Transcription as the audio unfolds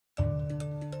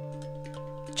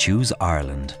Choose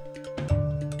Ireland.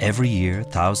 Every year,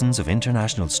 thousands of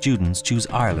international students choose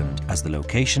Ireland as the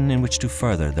location in which to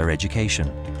further their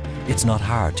education. It's not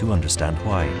hard to understand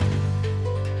why.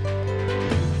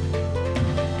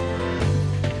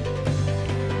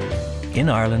 In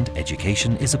Ireland,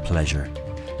 education is a pleasure.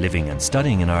 Living and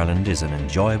studying in Ireland is an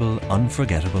enjoyable,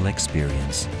 unforgettable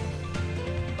experience.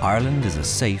 Ireland is a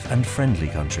safe and friendly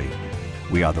country.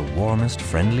 We are the warmest,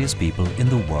 friendliest people in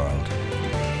the world.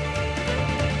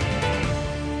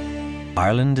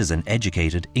 Ireland is an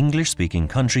educated, English-speaking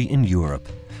country in Europe,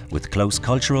 with close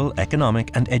cultural,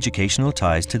 economic and educational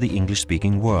ties to the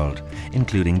English-speaking world,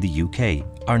 including the UK,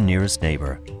 our nearest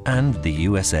neighbour, and the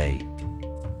USA.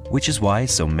 Which is why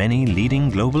so many leading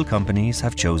global companies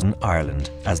have chosen Ireland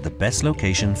as the best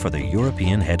location for their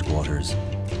European headquarters.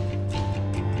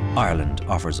 Ireland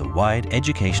offers a wide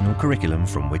educational curriculum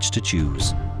from which to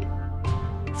choose.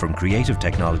 From creative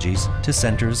technologies to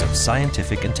centres of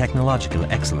scientific and technological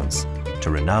excellence, to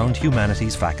renowned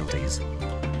humanities faculties.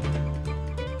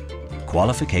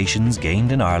 Qualifications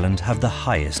gained in Ireland have the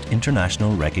highest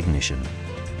international recognition.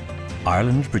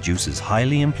 Ireland produces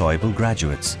highly employable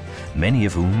graduates, many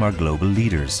of whom are global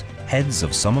leaders, heads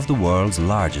of some of the world's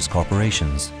largest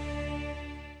corporations.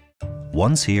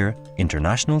 Once here,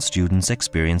 international students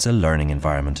experience a learning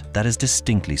environment that is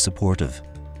distinctly supportive,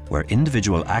 where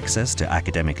individual access to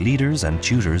academic leaders and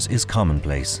tutors is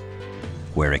commonplace,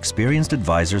 where experienced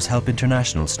advisors help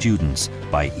international students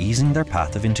by easing their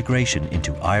path of integration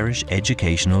into Irish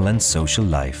educational and social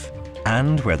life,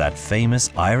 and where that famous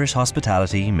Irish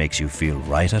hospitality makes you feel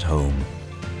right at home.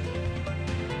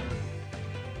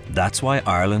 That's why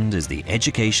Ireland is the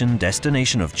education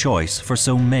destination of choice for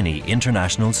so many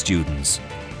international students.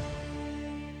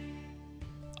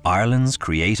 Ireland's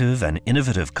creative and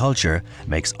innovative culture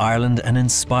makes Ireland an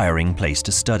inspiring place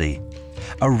to study,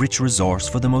 a rich resource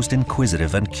for the most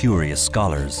inquisitive and curious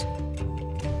scholars.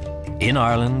 In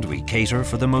Ireland, we cater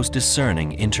for the most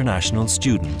discerning international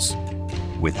students,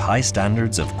 with high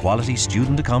standards of quality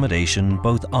student accommodation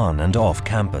both on and off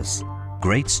campus,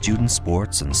 great student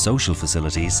sports and social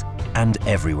facilities, and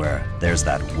everywhere there's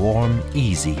that warm,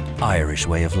 easy Irish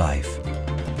way of life.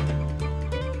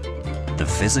 The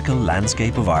physical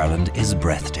landscape of Ireland is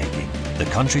breathtaking. The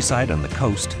countryside and the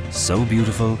coast, so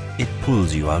beautiful, it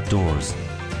pulls you outdoors.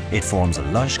 It forms a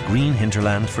lush green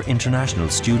hinterland for international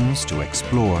students to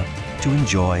explore, to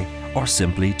enjoy, or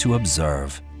simply to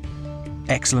observe.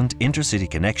 Excellent intercity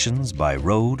connections by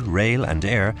road, rail and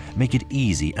air make it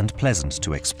easy and pleasant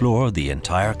to explore the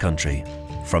entire country.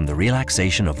 From the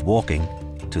relaxation of walking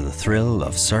to the thrill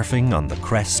of surfing on the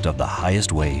crest of the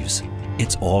highest waves,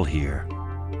 it's all here.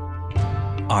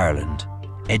 Ireland.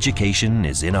 Education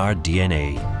is in our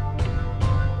DNA.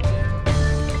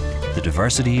 The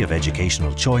diversity of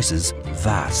educational choices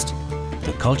vast,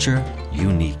 the culture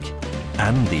unique,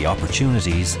 and the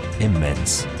opportunities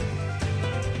immense.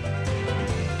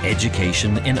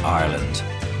 Education in Ireland.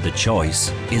 The choice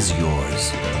is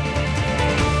yours.